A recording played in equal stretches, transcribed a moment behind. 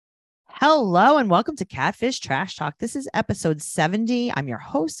Hello and welcome to Catfish Trash Talk. This is episode 70. I'm your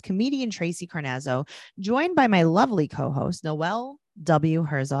host, comedian Tracy Carnazzo, joined by my lovely co-host, Noelle W.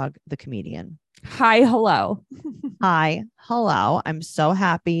 Herzog, the comedian. Hi, hello. Hi, hello. I'm so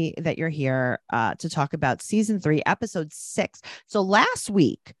happy that you're here to talk about season 3, episode 6. So last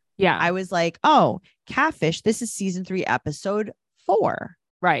week, I was like, oh, Catfish, this is season 3, episode 4.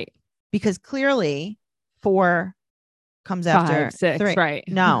 Right. Because clearly 4 comes after 5, 6, 3. right.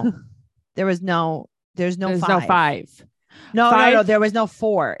 No. There's no 5. No 5. No, there was no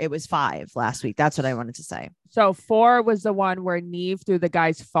 4. It was 5 last week. That's what I wanted to say. So 4 was the one where Neve threw the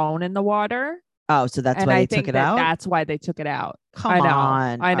guy's phone in the water. Oh, so that's why they took it out? That's why they took it out. Come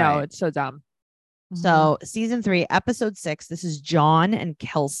on. I know. Right. It's so dumb. So season 3, episode 6, this is John and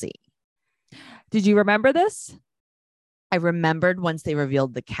Kelsey. Did you remember this? I remembered once they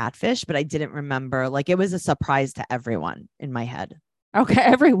revealed the catfish, but I didn't remember. Like, it was a surprise to everyone in my head. Okay,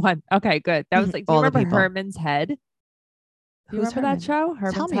 everyone. Okay, good. That was like, do you remember people. Herman's Head? Do you remember that show?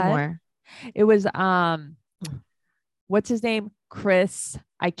 Herman's Tell me Head? more. It was what's his name? Chris.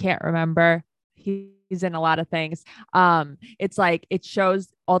 I can't remember. He's in a lot of things. It's like it shows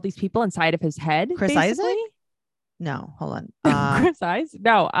all these people inside of his head. Chris basically. Isaac? No, hold on. Chris Isaac?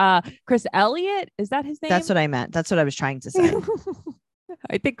 No, Chris Elliott. Is that his name? That's what I meant. That's what I was trying to say.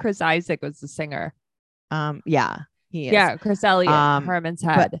 I think Chris Isaac was the singer. Yeah, he is. Yeah, Chris Elliott, Herman's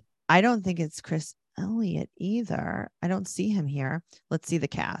Head. But I don't think it's Chris Elliott either. I don't see him here. Let's see the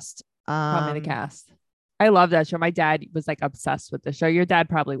cast. Tell me the cast. I love that show. My dad was like obsessed with the show. Your dad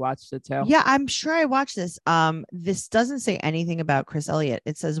probably watched it too. Yeah, I'm sure I watched this. This doesn't say anything about Chris Elliott.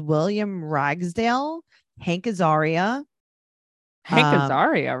 It says William Ragsdale, Hank Azaria. Hank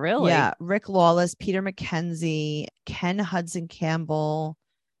Azaria, really? Yeah, Rick Lawless, Peter McKenzie, Ken Hudson Campbell,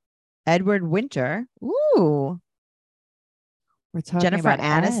 Edward Winter. Ooh. We're talking Jennifer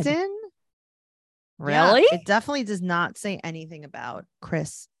about Aniston. Ed. Really? Yeah, it definitely does not say anything about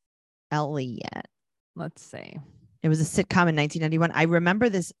Chris Elliott. Let's see. It was a sitcom in 1991. I remember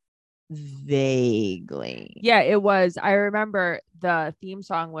this vaguely. Yeah, it was. I remember the theme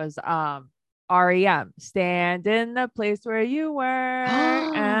song was REM. Stand in the place where you were.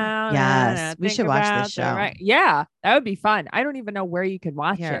 Yes, we should watch this show. Right. Yeah, that would be fun. I don't even know where you could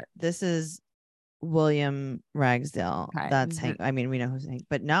watch it. This is William Ragsdale. Okay. That's Hank. I mean, we know who's Hank,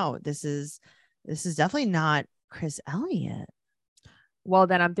 but no, this is definitely not Chris Elliott. Well,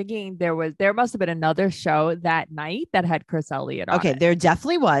 then I'm thinking there must have been another show that night that had Chris Elliott on it. There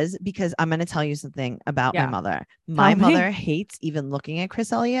definitely was, because I'm going to tell you something about my mother. My mother hates even looking at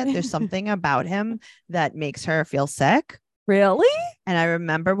Chris Elliott. There's something about him that makes her feel sick. Really? And I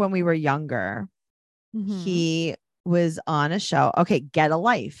remember when we were younger, he was on a show. Okay, Get a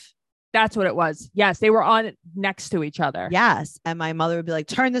Life. That's what it was. Yes, they were on next to each other. Yes. And my mother would be like,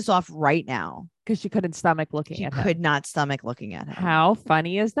 turn this off right now. Because she couldn't stomach looking at him. She could not stomach looking at him. How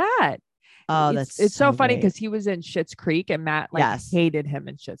funny is that? Oh, it's so funny because he was in Schitt's Creek and Matt hated him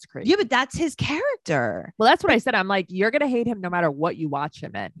in Schitt's Creek. Yeah, but that's his character. Well, that's what I said. I'm like, you're going to hate him no matter what you watch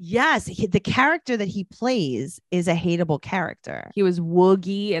him in. Yes. The character that he plays is a hateable character. He was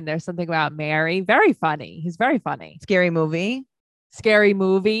Woogie, and there's something about Mary. Very funny. He's very funny. Scary movie.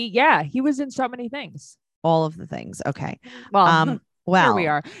 Yeah. He was in so many things. All of the things. Okay. Well, well, here we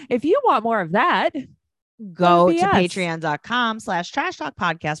are. If you want more of that, go to patreon.com/trash talk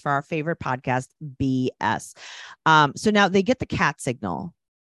podcast for our favorite podcast, BS. So now they get the cat signal.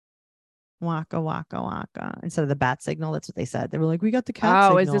 Waka, waka, waka. Instead of the bat signal. That's what they said. They were like, we got the cat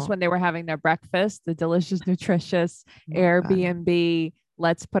signal. Oh, is this when they were having their breakfast? The delicious, nutritious Airbnb.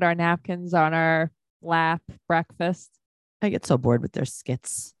 Let's put our napkins on our lap breakfast. I get so bored with their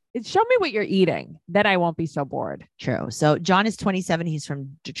skits. Show me what you're eating. Then I won't be so bored. True. So John is 27. He's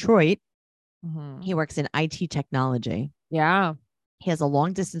from Detroit. Mm-hmm. He works in IT technology. Yeah. He has a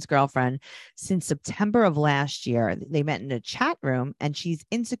long distance girlfriend since September of last year. They met in a chat room and she's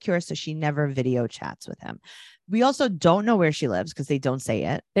insecure, so she never video chats with him. We also don't know where she lives because they don't say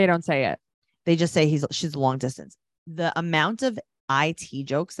it. They don't say it. They just say she's long distance. The amount of IT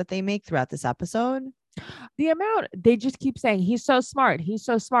jokes that they make throughout this episode. They just keep saying, he's so smart. He's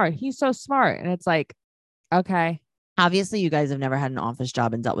so smart. He's so smart. And it's like, okay. Obviously, you guys have never had an office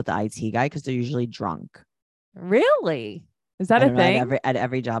job and dealt with the IT guy because they're usually drunk. Really? Is that a thing? At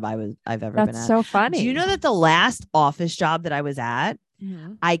every job I've ever been at. That's so funny. Do you know that the last office job that I was at,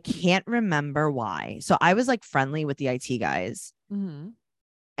 I can't remember why. So I was like friendly with the IT guys.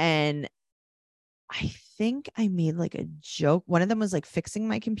 And I think I made like a joke. One of them was like fixing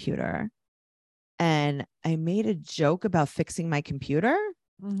my computer. And I made a joke about fixing my computer.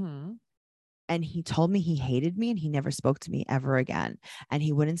 And he told me he hated me and he never spoke to me ever again. And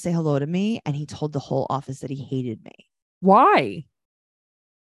he wouldn't say hello to me. And he told the whole office that he hated me. Why?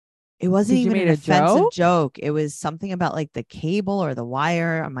 It wasn't Did you even an make a offensive joke? joke. It was something about like the cable or the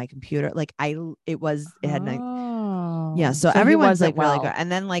wire on my computer. Like it had like, yeah. Oh, So he everyone's wasn't like really good. well. And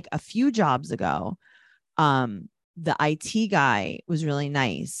then like a few jobs ago, the IT guy was really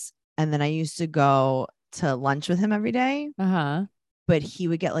nice. And then I used to go to lunch with him every day, Uh-huh. but he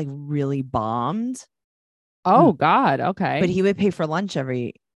would get like really bombed. Oh God. Okay. But he would pay for lunch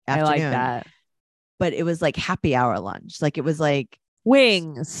every I like afternoon. that. But it was like happy hour lunch. Like it was like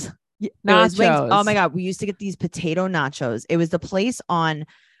Wings. it was wings. Nachos. Oh my God. We used to get these potato nachos. It was the place on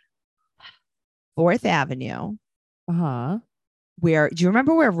 4th Avenue Uh-huh. where, do you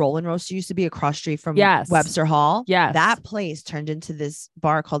remember where Roland Roaster used to be across street from Yes. Webster Hall? Yes. That place turned into this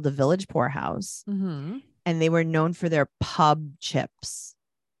bar called the Village Poorhouse. Mm-hmm. And they were known for their pub chips.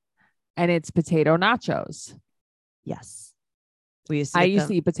 And it's potato nachos. Yes. We used to I get used them.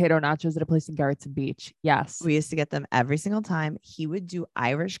 to eat potato nachos at a place in Garrettson Beach. Yes. We used to get them every single time. He would do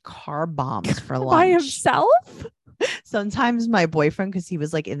Irish car bombs for lunch. By himself? Sometimes my boyfriend, because he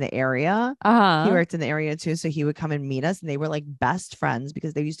was like in the area, Uh-huh. he worked in the area too, so he would come and meet us, and they were like best friends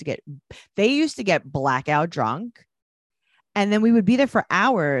because they used to get blackout drunk, and then we would be there for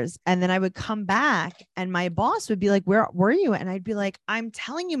hours, and then I would come back, and my boss would be like, "Where were you?" And I'd be like, "I'm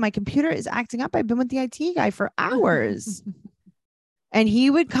telling you, my computer is acting up. I've been with the IT guy for hours," and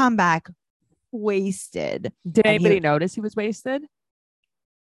he would come back wasted. Did And anybody notice he was wasted?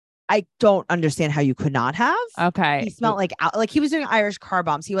 I don't understand how you could not have. Okay. He smelled like he was doing Irish car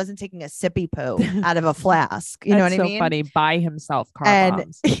bombs. He wasn't taking a sippy poo out of a flask. You know what I mean? So funny. By himself, car And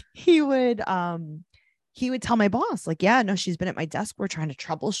bombs. he would tell my boss, like, yeah, no, she's been at my desk. We're trying to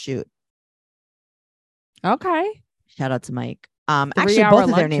troubleshoot. Okay. Shout out to Mike. Actually, both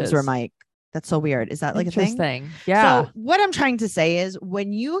of their names were Mike. That's so weird. Is that like a thing? Interesting. Yeah. So what I'm trying to say is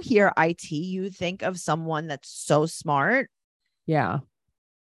when you hear IT, you think of someone that's so smart. Yeah.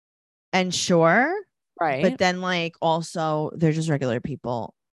 And sure. Right. But then like also they're just regular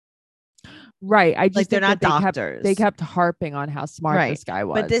people. Right. I just like they're not they doctors. They kept harping on how smart this guy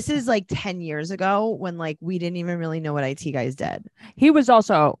was. But this is like 10 years ago when like we didn't even really know what IT guys did. He was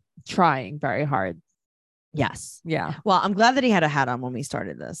also trying very hard. Yes. Yeah. Well, I'm glad that he had a hat on when we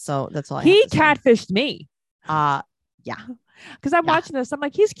started this. So that's all I He have to say. catfished me. Yeah. Because I'm watching this. I'm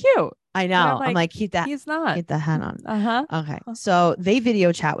like, he's cute. I know. I'm like, keep that. He's not. Keep the hat on. Uh-huh. Okay. So they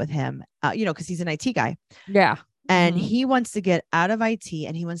video chat with him, because he's an IT guy. Yeah. And he wants to get out of IT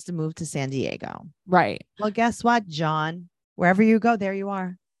and he wants to move to San Diego. Right. Well, guess what, John? Wherever you go, there you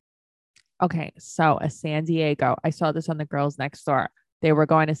are. Okay. So a San Diego. I saw this on the Girls Next Door. They were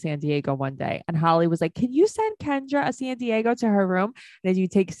going to San Diego one day and Holly was like, can you send Kendra a San Diego to her room? And you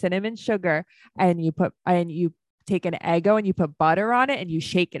take cinnamon sugar and you take an Eggo and you put butter on it and you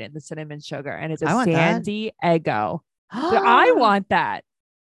shake it in the cinnamon sugar. And it's a Sandy Eggo. So I want that.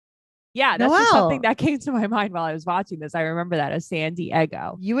 Yeah, that's just something that came to my mind while I was watching this. I remember that, a Sandy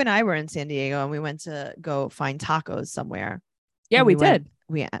Eggo. You and I were in San Diego and we went to go find tacos somewhere. Yeah, we did.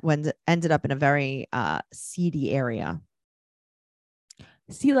 We ended up in a very seedy area.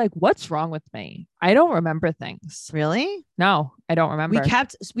 See, like, what's wrong with me? I don't remember things. Really? No, I don't remember.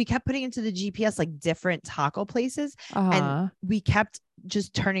 We kept putting into the GPS like different taco places, and we kept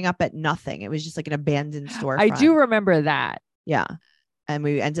just turning up at nothing. It was just like an abandoned store. I do remember that. Yeah, and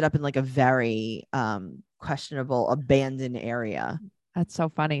we ended up in like a very questionable abandoned area. That's so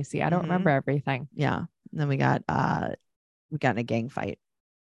funny. See, I don't remember everything. Yeah, and then we got in a gang fight.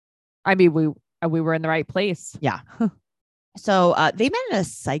 I mean, we were in the right place. Yeah. So they met in a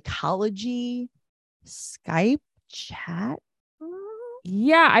psychology Skype chat.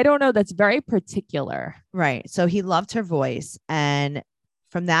 Yeah, I don't know. That's very particular. Right. So he loved her voice. And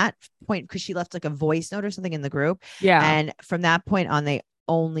from that point, because she left like a voice note or something in the group. Yeah. And from that point on, they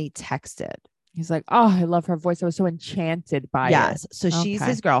only texted. He's like, oh, I love her voice. I was so enchanted by it. Yes. So she's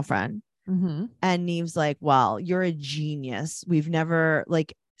his girlfriend. Mm-hmm. And Neve's like, well, you're a genius. We've never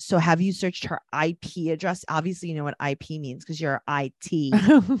like. So have you searched her IP address? Obviously, you know what IP means because you're IT.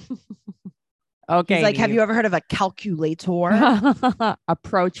 Okay. He's like, have you ever heard of a calculator? A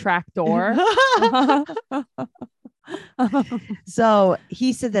protractor? So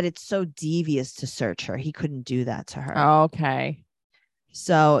he said that it's so devious to search her. He couldn't do that to her. Okay.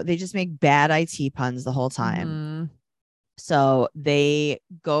 So they just make bad IT puns the whole time. Mm-hmm. So they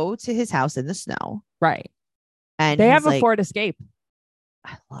go to his house in the snow. Right. And they have a Ford Escape.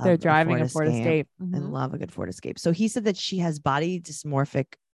 They're driving a Ford Escape. I love a good Ford Escape. So he said that she has body dysmorphic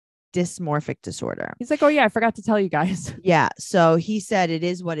disorder. He's like, oh yeah, I forgot to tell you guys. Yeah. So he said it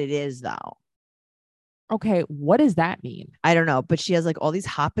is what it is though. Okay. What does that mean? I don't know, but she has like all these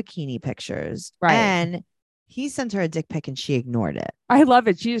hot bikini pictures. Right. And he sent her a dick pic and she ignored it. I love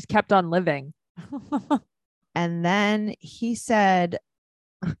it. She just kept on living. And then he said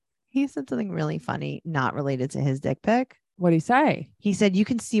something really funny, not related to his dick pic. What'd he say? He said, you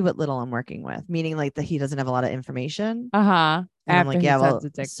can see what little I'm working with, meaning like that he doesn't have a lot of information. Uh-huh. And I'm like, yeah, well,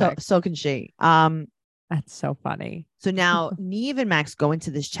 so can she. That's so funny. So now Neve and Max go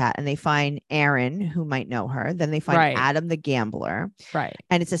into this chat and they find Aaron, who might know her. Then they find Adam the gambler. Right.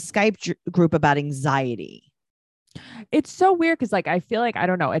 And it's a Skype group about anxiety. It's so weird because like I feel like, I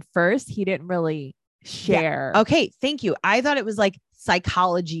don't know, at first he didn't really share. Yeah. Okay, thank you. I thought it was like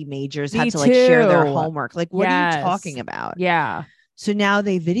psychology majors had to like share their homework. Like, what are you talking about? Yeah. So now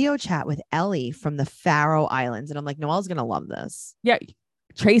they video chat with Ellie from the Faroe Islands. And I'm like, Noelle's going to love this. Yeah.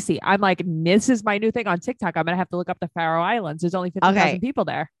 Tracy, I'm like, this is my new thing on TikTok. I'm going to have to look up the Faroe Islands. There's only 50,000 people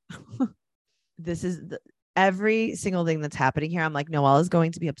there. This is every single thing that's happening here. I'm like, Noelle is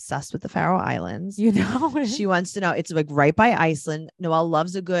going to be obsessed with the Faroe Islands. You know, she wants to know. It's like right by Iceland. Noelle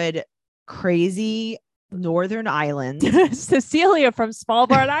loves a good crazy northern island. Cecilia from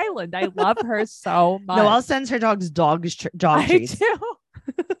Svalbard Island. I love her so much. Noelle sends her dog treats. I do.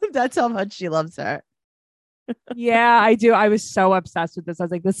 That's how much she loves her. Yeah, I do. I was so obsessed with this. I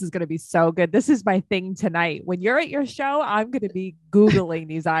was like, this is going to be so good. This is my thing tonight. When you're at your show, I'm going to be Googling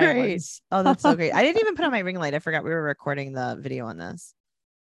these islands. Oh, that's so great. I didn't even put on my ring light. I forgot we were recording the video on this.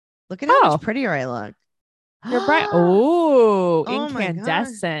 Look at how much prettier I look. You're bright. Oh,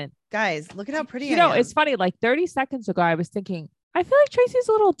 incandescent. Guys, look at how pretty I am. It's funny. Like 30 seconds ago, I was thinking, I feel like Tracy's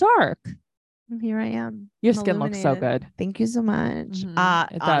a little dark. Here I am. Your skin looks so good. Thank you so much.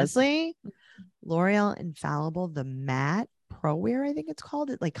 Honestly, L'Oreal Infallible, the matte Pro Wear, I think it's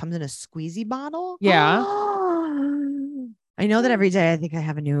called. It like comes in a squeezy bottle. Yeah. I know that every day I think I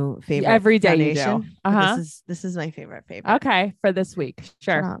have a new favorite. Every day foundation, you do. This is my favorite. Okay, for this week.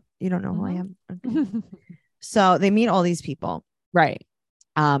 Sure. You don't know who I am. Okay. So they meet all these people. Right.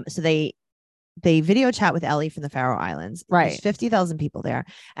 So they video chat with Ellie from the Faroe Islands. Right. There's 50,000 people there.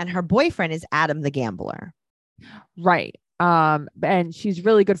 And her boyfriend is Adam the gambler. Right. And she's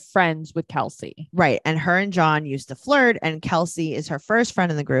really good friends with Kelsey. Right. And her and John used to flirt, and Kelsey is her first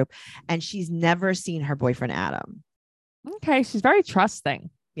friend in the group, and she's never seen her boyfriend, Adam. Okay. She's very trusting.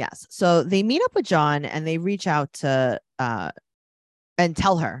 Yes. So they meet up with John and they reach out to, and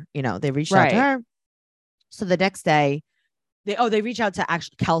tell her, they reached out to her. So the next day they reach out to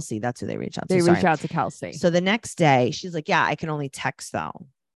actually Kelsey. That's who they reach out to. They reach out to Kelsey. So the next day she's like, yeah, I can only text though.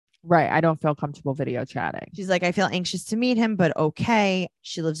 Right. I don't feel comfortable video chatting. She's like, I feel anxious to meet him, but okay.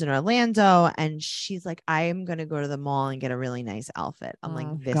 She lives in Orlando and she's like, I am going to go to the mall and get a really nice outfit. I'm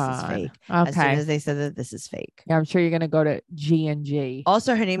like, this is fake. Okay. As soon as they said that this is fake. Yeah, I'm sure you're going to go to G&G.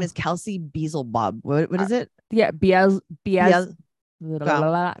 Also, her name is Kelsey Beelzebub. What is it? Yeah. Beelzebub. It's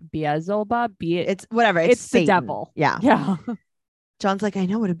whatever. It's the devil. Yeah. Yeah. John's like, I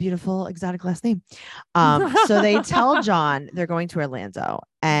know, what a beautiful exotic last name. So they tell John they're going to Orlando,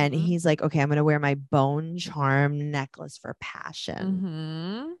 and he's like, okay, I'm going to wear my bone charm necklace for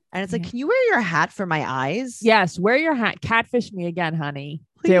passion. And it's like, can you wear your hat for my eyes? Yes. Wear your hat. Catfish me again, honey.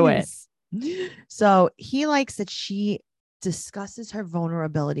 Please. Do it. So he likes that she discusses her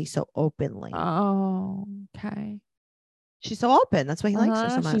vulnerability so openly. Oh, okay. She's so open. That's why he likes her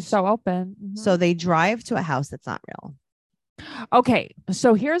so much. She's so open. So they drive to a house that's not real. Okay.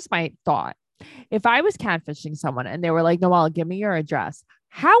 So here's my thought. If I was catfishing someone and they were like, Noelle, give me your address,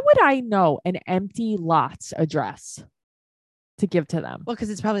 how would I know an empty lot's address to give to them? Well,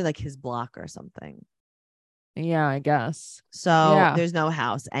 because it's probably like his block or something. Yeah, I guess. So there's no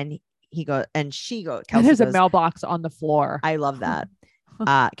house. And she goes, and there's a mailbox on the floor. I love that.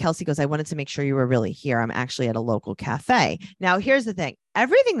 Kelsey goes, I wanted to make sure you were really here. I'm actually at a local cafe. Now, here's the thing.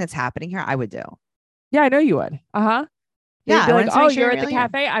 Everything that's happening here, I would do. Yeah, I know you would. Yeah. Be like, oh, you're at the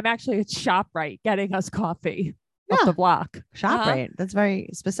cafe. I'm actually at ShopRite getting us coffee up the block. ShopRite. That's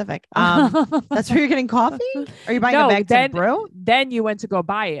very specific. That's where you're getting coffee? Are you buying a bag to brew? Then you went to go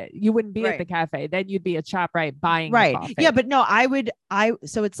buy it. You wouldn't be at the cafe. Then you'd be at ShopRite buying coffee. Yeah, but no,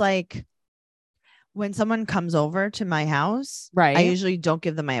 so it's like when someone comes over to my house, I usually don't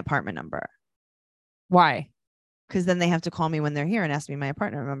give them my apartment number. Why? Because then they have to call me when they're here and ask me my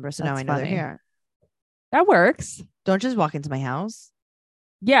apartment number. So now I know they're here. That works. Don't just walk into my house.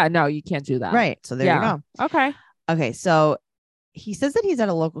 Yeah, no, you can't do that. Right. So there you go. Okay. So he says that he's at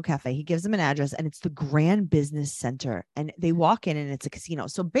a local cafe. He gives them an address and it's the Grand Business Center. And they walk in and it's a casino.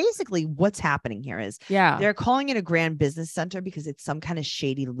 So basically what's happening here is they're calling it a Grand Business Center because it's some kind of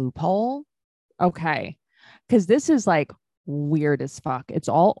shady loophole. Okay. Because this is like weird as fuck. It's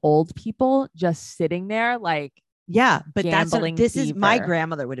all old people just sitting there like, yeah, but gambling this is my fever.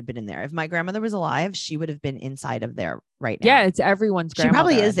 grandmother would have been in there. If my grandmother was alive, she would have been inside of there right now. Yeah, it's everyone's She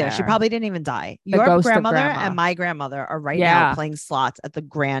grandmother. probably is in there. She probably didn't even die. The Your ghost of grandmother grandma. and my grandmother are right Yeah. now playing slots at the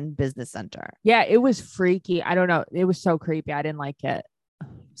Grand Business Center. Yeah, it was freaky. I don't know. It was so creepy. I didn't like it.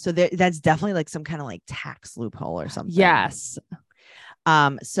 So that's definitely like some kind of like tax loophole or something. Yes.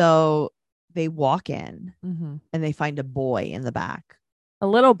 So they walk in Mm-hmm. and they find a boy in the back. A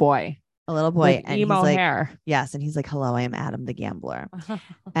little boy. And emo he's like, hair. yes. And he's like, hello, I am Adam the gambler.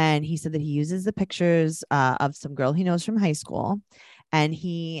 And he said that he uses the pictures of some girl he knows from high school. And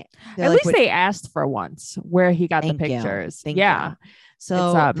at least they asked for once where he got the pictures. Thank you.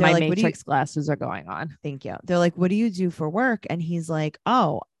 So my like, Matrix glasses are going on. Thank you. They're like, what do you do for work? And he's like,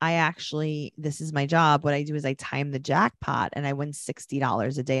 oh, this is my job. What I do is I time the jackpot and I win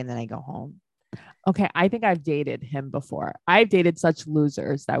 $60 a day and then I go home. Okay, I think I've dated him before. I've dated such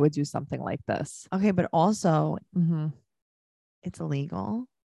losers that would do something like this. Okay, but also mm-hmm. it's illegal.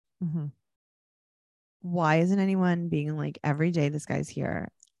 Mm-hmm. Why isn't anyone being like, every day this guy's here?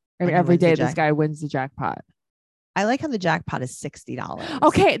 Every day this guy wins the jackpot. I like how the jackpot is $60.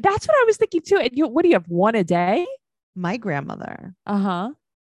 Okay, that's what I was thinking too. And what do you have, one a day? My grandmother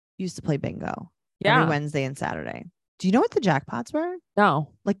used to play bingo every Wednesday and Saturday. Do you know what the jackpots were?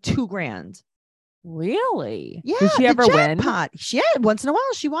 No. Like $2,000. Really? Yeah. Did she ever win? Yeah, once in a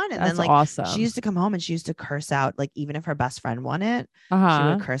while she won it. That's and then like awesome. She used to come home and she used to curse out, like even if her best friend won it, she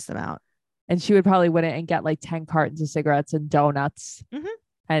would curse them out. And she would probably win it and get like 10 cartons of cigarettes and donuts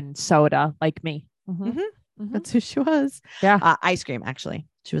and soda, like me. That's who she was. Yeah. Ice cream, actually.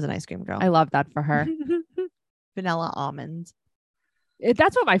 She was an ice cream girl. I love that for her. Vanilla almond.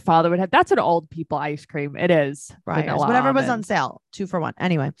 That's what my father would have. That's an old people ice cream. It is. Whatever was on sale. 2 for 1.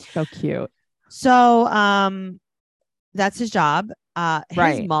 Anyway. So cute. So that's his job.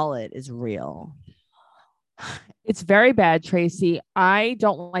 His mullet is real. It's very bad, Tracy. I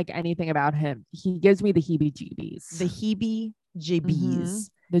don't like anything about him. He gives me the heebie-jeebies. The heebie-jeebies.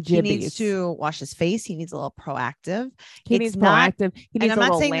 The jibbies. He needs to wash his face. He needs a little proactive. He needs proactive. He needs a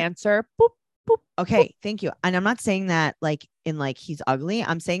little lancer. Boop, boop, okay, boop. thank you. And I'm not saying that like in like he's ugly.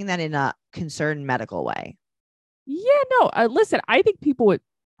 I'm saying that in a concerned medical way. Yeah, no. Listen, I think people would.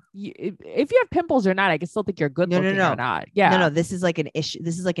 If you have pimples or not, I can still think you're good looking or not. Yeah. No. This is like an issue.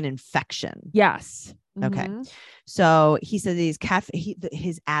 This is like an infection. Yes. Okay. So he said that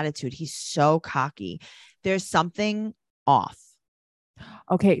his attitude, he's so cocky. There's something off.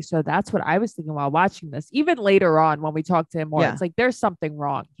 Okay. So that's what I was thinking while watching this. Even later on when we talked to him more, it's like, there's something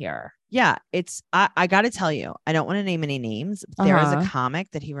wrong here. Yeah. I got to tell you, I don't want to name any names. But there is a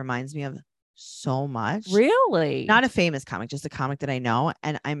comic that he reminds me of so much. Really? Not a famous comic, just a comic that I know.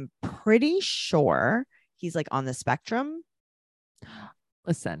 And I'm pretty sure he's like on the spectrum.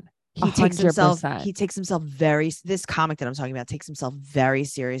 Listen, he 100%. takes himself this comic that I'm talking about takes himself very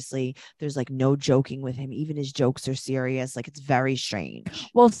seriously. There's like no joking with him. Even his jokes are serious. Like it's very strange.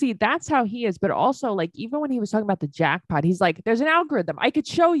 Well, see, that's how he is. But also like, even when he was talking about the jackpot, he's like, there's an algorithm I could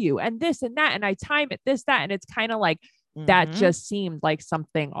show you and this and that. And I time it, this, that. And it's kind of like, that just seemed like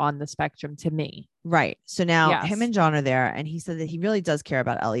something on the spectrum to me. Right. So now him and John are there and he said that he really does care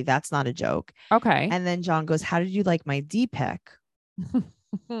about Ellie. That's not a joke. Okay. And then John goes, how did you like my D pic?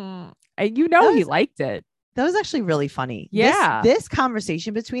 And he liked it. That was actually really funny. Yeah. This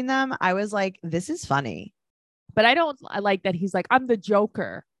conversation between them, I was like, this is funny. But I like that he's like, I'm the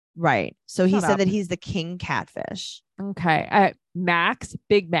Joker. Right. So he said that he's the king catfish. Okay. Max,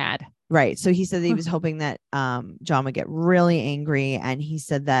 big mad. Right. So he said that he was hoping that John would get really angry. And he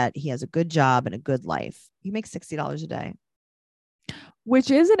said that he has a good job and a good life. He makes $60 a day.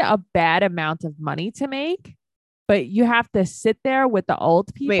 Which isn't a bad amount of money to make. But you have to sit there with the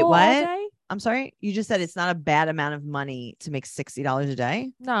old people. Wait, what? All day? I'm sorry. You just said it's not a bad amount of money to make $60 a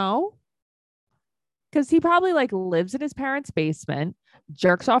day. No. Because he probably like lives in his parents' basement,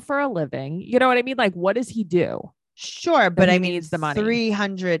 jerks off for a living. You know what I mean? Like, what does he do? Sure, but I mean, needs the money.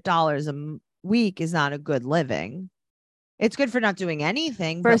 $300 a week is not a good living. It's good for not doing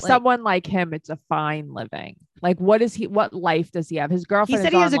anything. For someone like him, it's a fine living. Like, what life does he have? His girlfriend. He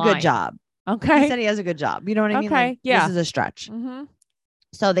said he has a good job. Okay. He said he has a good job. You know what I mean? Like, yeah. This is a stretch.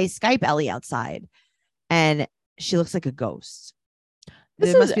 So they Skype Ellie outside and she looks like a ghost.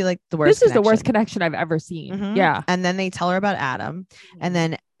 It must be like the worst. This is the worst connection I've ever seen. Yeah. And then they tell her about Adam. And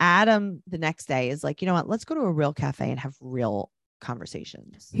then Adam the next day is like, you know what? Let's go to a real cafe and have real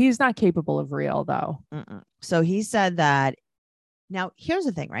conversations. He's not capable of real though. So he said that. Now, here's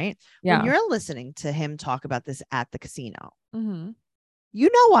the thing, right? Yeah. When you're listening to him talk about this at the casino, you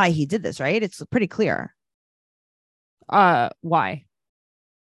know why he did this, right? It's pretty clear. Why?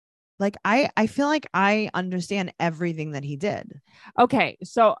 Like, I feel like I understand everything that he did. Okay,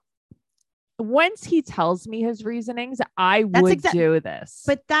 so once he tells me his reasonings, I would do this.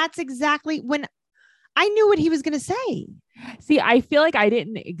 But that's exactly when I knew what he was going to say. See, I feel like I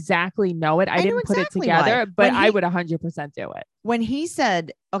didn't exactly know it. I didn't put it together, but I would 100% do it. When he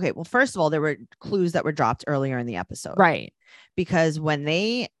said, okay, well, first of all, there were clues that were dropped earlier in the episode. Right. Because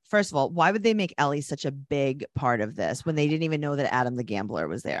first of all, why would they make Ellie such a big part of this when they didn't even know that Adam the gambler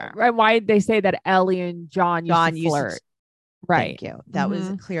was there? Right. Why did they say that Ellie and John used to flirt? Right. Thank you. That was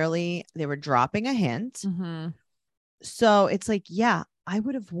clearly, they were dropping a hint. So it's like, yeah, I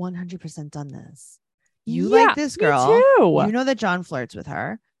would have 100% done this. You like this girl. Me too. You know that John flirts with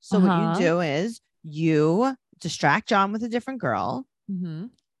her. So what you do is you distract John with a different girl.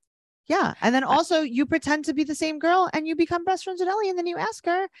 Yeah. And then also you pretend to be the same girl and you become best friends with Ellie. And then you ask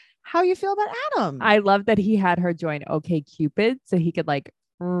her how you feel about Adam. I love that he had her join OkCupid so he could like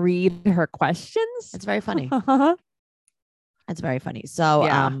read her questions. It's very funny. It's very funny.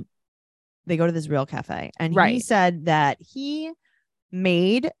 So they go to this real cafe and he said that he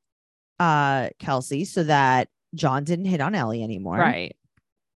made Kelsey so that John didn't hit on Ellie anymore. Right.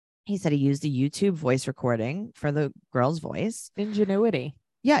 He said he used a YouTube voice recording for the girl's voice. Ingenuity.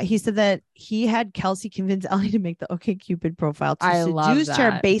 Yeah, he said that he had Kelsey convince Ellie to make the OkCupid profile to seduce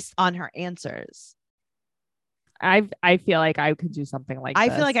her based on her answers. I feel like I could do something like this. I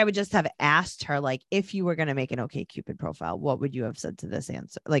feel like I would just have asked her, like, if you were going to make an OkCupid profile, what would you have said to this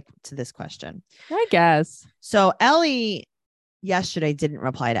answer, like to this question? I guess. So Ellie yesterday didn't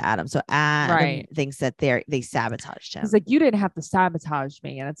reply to Adam. So Adam thinks that they sabotaged him. It's like, you didn't have to sabotage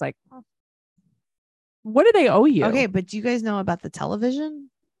me. And it's like, what do they owe you? Okay, but do you guys know about the television?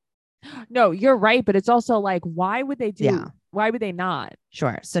 No, you're right. But it's also like, why would they do? Yeah. Why would they not?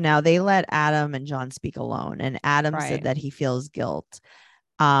 Sure. So now they let Adam and John speak alone. And Adam said that he feels guilt.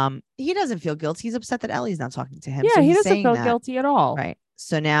 He doesn't feel guilt. He's upset that Ellie's not talking to him. Yeah, so he doesn't feel guilty at all. Right.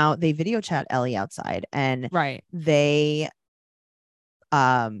 So now they video chat Ellie outside and they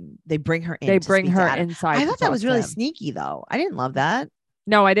bring her in. They bring her inside. I thought that was really sneaky though. I didn't love that.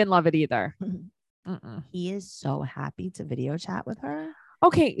 No, I didn't love it either. He is so happy to video chat with her.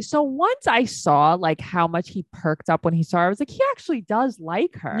 Okay, so once I saw like how much he perked up when he saw her, I was like, he actually does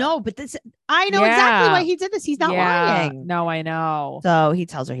like her. No, but I know exactly why he did this. He's not lying. No, I know. So he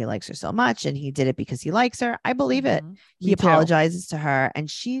tells her he likes her so much and he did it because he likes her. I believe it. He apologizes to her and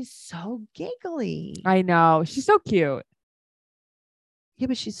she's so giggly. I know. She's so cute. Yeah,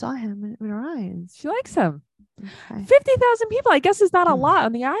 but she saw him in her eyes. She likes him. Okay. 50,000 people, I guess, is not a lot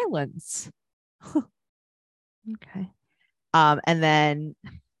on the islands. Okay. And then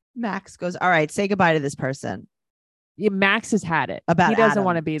Max goes, all right, say goodbye to this person. Yeah, Max has had it. He doesn't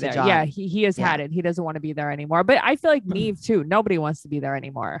want to be there. Yeah, he has had it. He doesn't want to be there anymore. But I feel like Neve too. Nobody wants to be there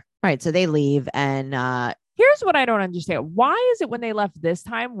anymore. Right. So they leave. And here's what I don't understand. Why is it when they left this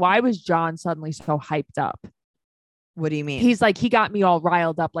time, why was John suddenly so hyped up? What do you mean? He's like, he got me all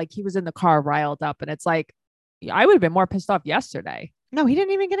riled up. Like he was in the car riled up. And it's like, I would have been more pissed off yesterday. No, he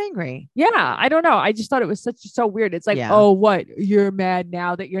didn't even get angry. Yeah, I don't know. I just thought it was so weird. It's like, oh, what? You're mad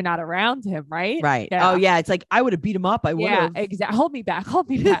now that you're not around him, right? Right. Yeah. Oh, yeah. It's like, I would have beat him up. I would have. Yeah, exactly. Hold me back. Hold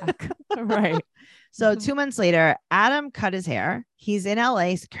me back. Right. So 2 months later, Adam cut his hair. He's in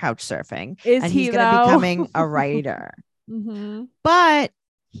LA couch surfing. He's going to be becoming a writer. But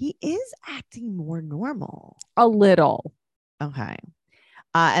he is acting more normal. A little. Okay.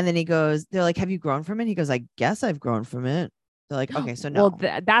 And then they're like, have you grown from it? He goes, I guess I've grown from it. They're like, okay, so no.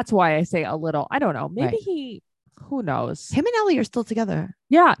 Well, that's why I say a little. I don't know. Maybe who knows? Him and Ellie are still together.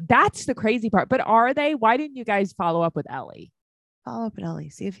 Yeah, that's the crazy part. But are they? Why didn't you guys follow up with Ellie? Follow up with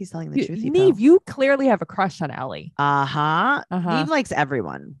Ellie. See if he's telling the truth. Neve, you clearly have a crush on Ellie. Neve likes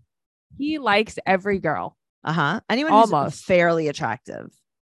everyone. He likes every girl. Anyone who's fairly attractive.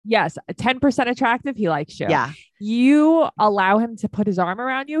 Yes, 10% attractive, he likes you. Yeah. You allow him to put his arm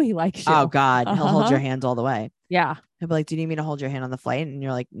around you, he likes you. Oh, God. He'll hold your hands all the way. Yeah. He'll be like, do you need me to hold your hand on the flight? And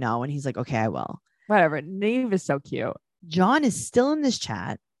you're like, no. And he's like, okay, I will. Whatever. Neve is so cute. John is still in this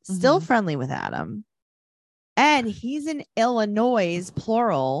chat, still friendly with Adam. And he's in Illinois,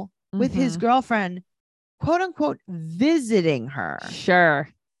 plural, with his girlfriend, quote unquote, visiting her. Sure.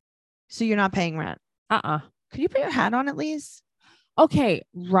 So you're not paying rent. Could you put your hat on at least? Okay,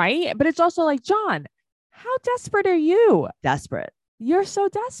 right. But it's also like, John, how desperate are you? Desperate. You're so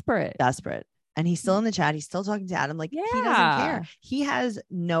desperate. Desperate. And he's still in the chat. He's still talking to Adam. Like, he doesn't care. He has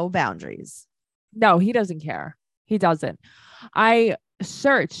no boundaries. No, he doesn't care. He doesn't. I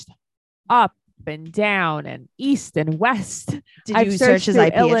searched up and down and east and west. Did I've you searched search his through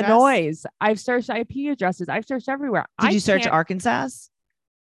IP address? Illinois. I've searched IP addresses. I've searched everywhere. Did you search Arkansas?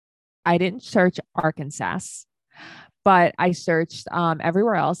 I didn't search Arkansas, but I searched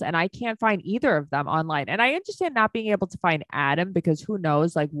everywhere else, and I can't find either of them online. And I understand not being able to find Adam because who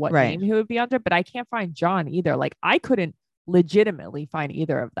knows like what Right. name he would be under, but I can't find John either. Like I couldn't legitimately find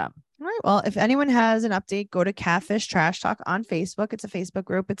either of them. All right. Well, if anyone has an update, go to Catfish Trash Talk on Facebook. It's a Facebook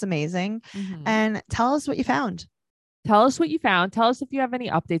group. It's amazing. And tell us what you found. Tell us what you found. Tell us if you have any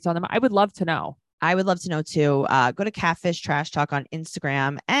updates on them. I would love to know. I would love to know too. Go to Catfish Trash Talk on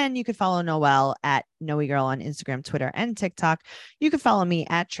Instagram, and you could follow Noelle at Noe Girl on Instagram, Twitter, and TikTok. You can follow me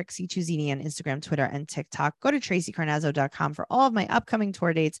at Trixie Tuzini on Instagram, Twitter, and TikTok. Go to TracyCarnazzo.com for all of my upcoming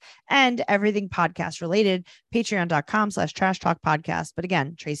tour dates and everything podcast related. Patreon.com/Trash Talk Podcast. But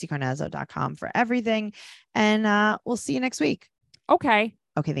again, TracyCarnazzo.com for everything. And we'll see you next week. Okay.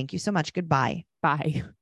 Okay. Thank you so much. Goodbye. Bye.